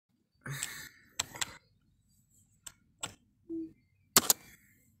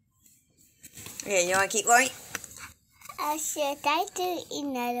Okay, you want to keep going? Should I do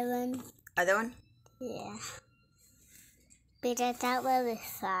another one? Other one? Yeah. Because that one was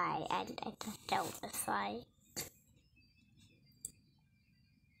 5, and I thought that was 5.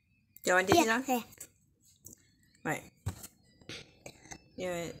 Do you want to do this Yeah, one? yeah. Right.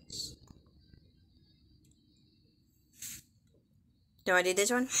 Yes. Do you want to do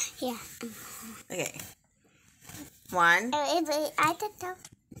this one? Yeah. Okay. 1. Wait, I don't know.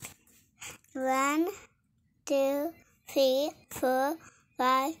 1, 2, 3, 4,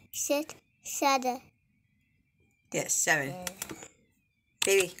 5, 6, 7. Yes, 7.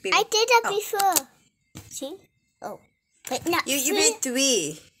 Baby. I did that Oh. before. See? Oh. But not You 3. did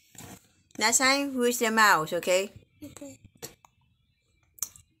 3. Next time, who's the mouse, okay? Okay.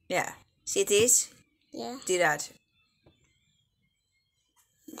 Yeah. See this? Yeah. Do that.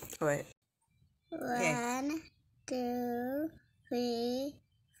 Wait. 1, 2, 3,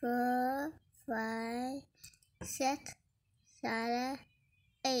 4, 5, 6, 7,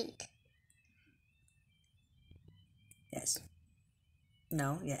 8. Yes.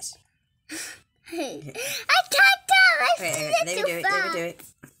 No, yes. Hey, I can't tell. I Wait, feel let me too do it. Let me fast. do it.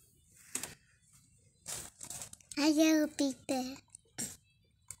 I will be there.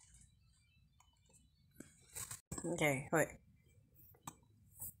 Okay, wait.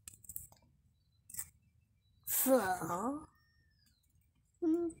 4. Oh.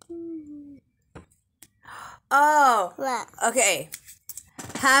 Oh. What? Okay.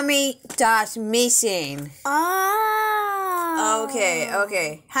 How many dots missing? Oh.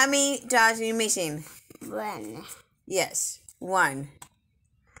 Okay. How many dots are you missing? 1. Yes, 1.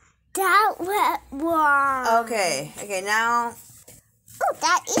 That went wrong. Okay, now... Oh,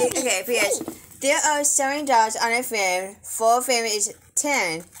 that is Okay, PS. There are 7 dots on a frame. 4 frame is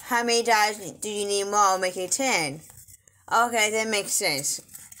 10. How many dots do you need more to make it 10? Okay, that makes sense.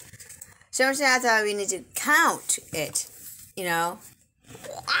 Sometimes I thought we need to count it, you know?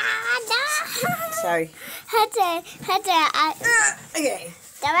 No. Sorry. Okay.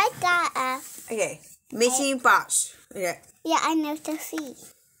 Okay. Missing box. Okay. Yeah, I know the 3.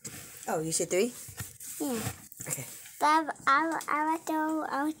 Oh, you said 3? Yeah. Okay. But I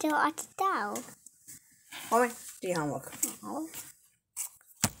will do it down. Hold on. Do your homework. Oh.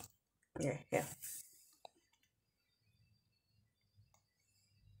 Yeah.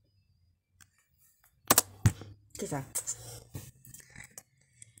 Good time.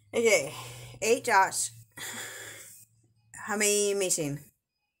 Okay. 8 dots. How many missing?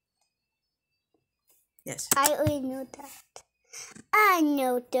 Yes. I already know that. I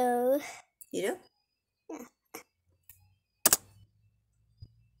know those. You do? Yeah.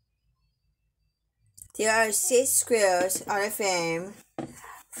 There are 6 squares on a frame.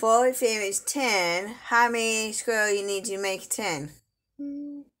 4 frame is 10. How many squares you need to make 10?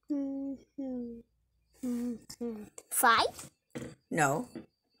 5? No.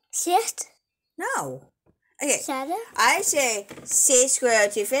 6? No. Okay. 7? I say 6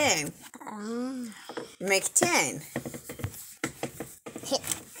 squares to frame. Oh. Make 10. Hit.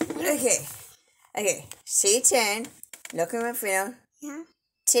 Okay. See 10. Look at my film. Yeah.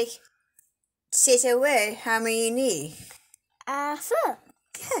 Take 6 away. How many you need? 4.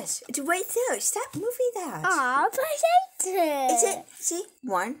 Yes. It's right there. Stop moving that. Aw, but Is it? See?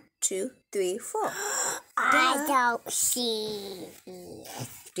 1, 2, 3, 4. I don't see.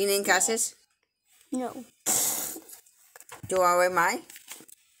 Do you need glasses? No. Do you want to wear mine?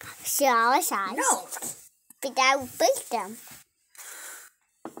 So I was on. No. But I will break them.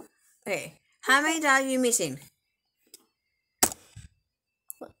 Okay. How many dots are you missing?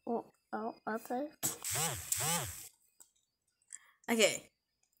 Okay. Okay.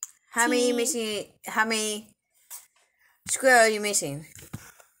 How many missing? How many squares are you missing?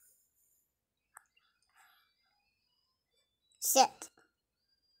 6.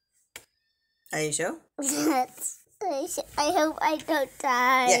 Are you sure? I hope I don't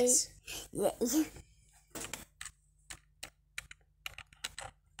die. Yes. Yeah.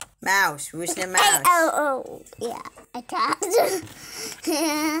 Mouse. Who's the mouse? Oh, yeah. I can't.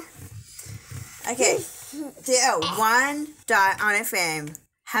 Yeah. Okay. There are 1 dot on a frame.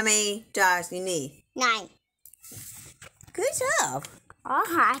 How many dots you need? 9. Good job. Oh,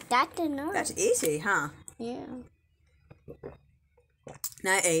 I got to know. That's easy, huh? Yeah.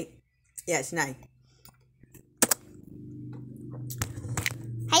 9, 8. Yes, 9.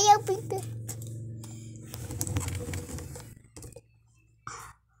 Hello, people.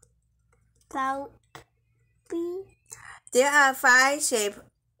 There are 5 shapes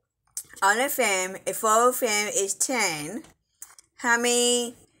on a frame. A 4 frame is 10. How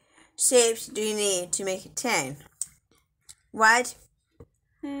many shapes do you need to make it 10? White,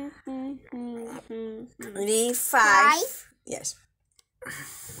 We need 5. Yes.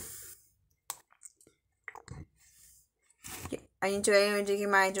 Are you enjoying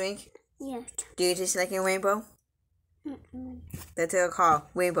drinking my drink? Yes. Do you taste like a rainbow? That's what I call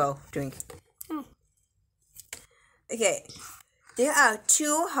rainbow drink. Okay. There are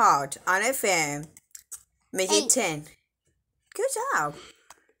 2 hearts on a fan. Make it 10. Good job.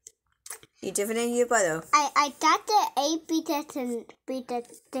 You different than your brother. I thought the 8 be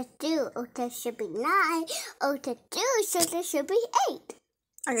the 2. Oh, that should be 9. Oh, the 2, so there should be 8.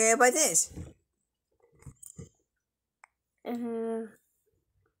 Okay, how about this?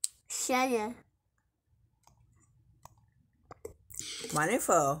 7.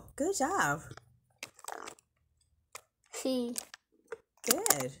 Wonderful. Good job. 3.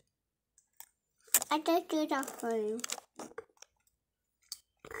 Good. I just do that for you.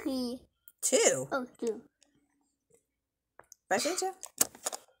 3. 2. Oh, 2. Press it, 2.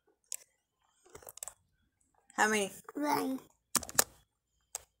 How many? 1.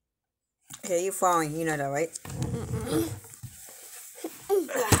 Okay, you're falling. You know that, right?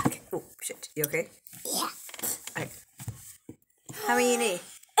 Oh, shit. You okay? Yeah. Okay. How many you need?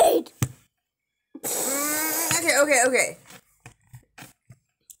 8. Okay.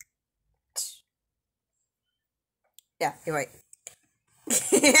 Yeah, you're right.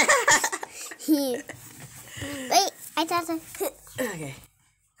 Here. Wait, I thought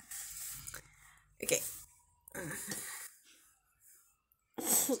Okay.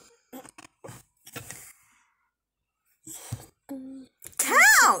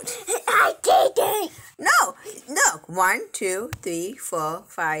 Count! I did it! No. 1, 2, 3, 4,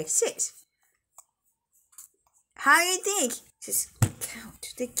 5, 6. How do you think? Just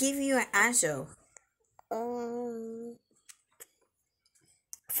count. They give you an answer.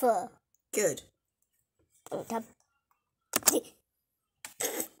 4. Good.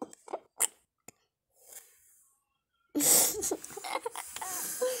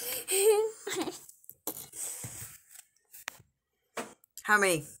 How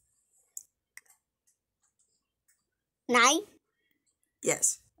many? 9.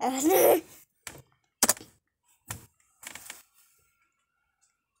 Yes. Oh,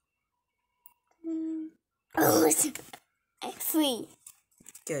 3.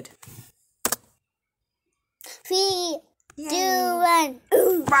 Good. 3, Yay. 2, 1.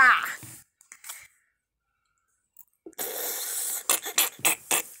 Ooh. Rah!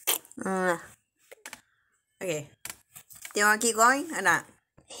 Okay. Do you want to keep going or not?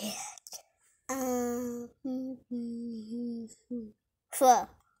 4.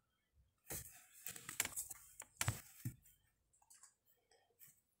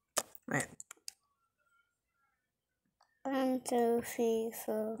 Right. 1, 2, 3,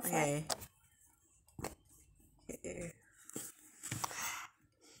 4, 5. Okay.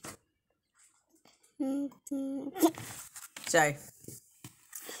 Sorry.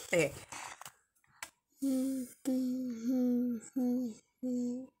 Okay.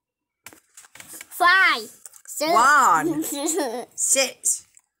 5. 1, 6.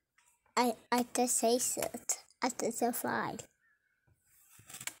 I just say it. I just say 5.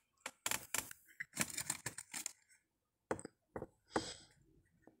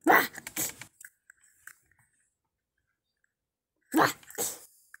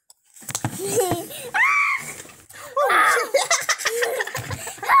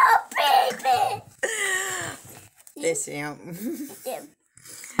 This, yeah. Yeah.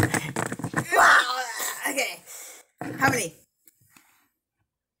 Wow. Okay. How many?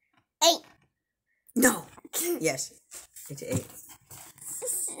 8. No. Yes. It's 8.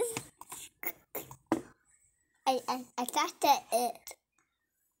 I thought that it.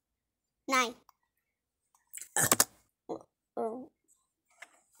 9. Oh.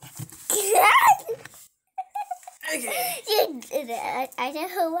 Okay. You did it. I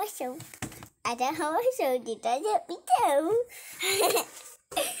don't know what so. I don't know what so did I let me go?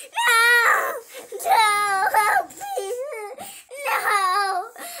 No,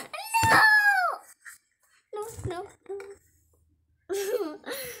 please, no.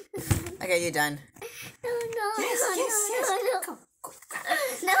 Okay, you're done. No. Yes.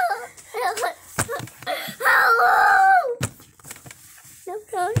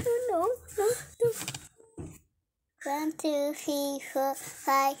 Go. No. 1, 2, 3, 4,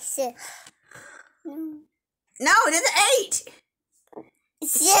 5, 6. No, that's 8.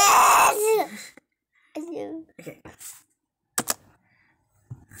 Yes. Okay.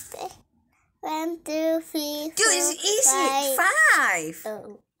 1, 2, 3, 4, Dude, it's easy. 5.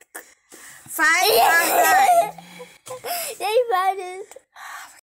 Oh. 5 out of 9. They found it.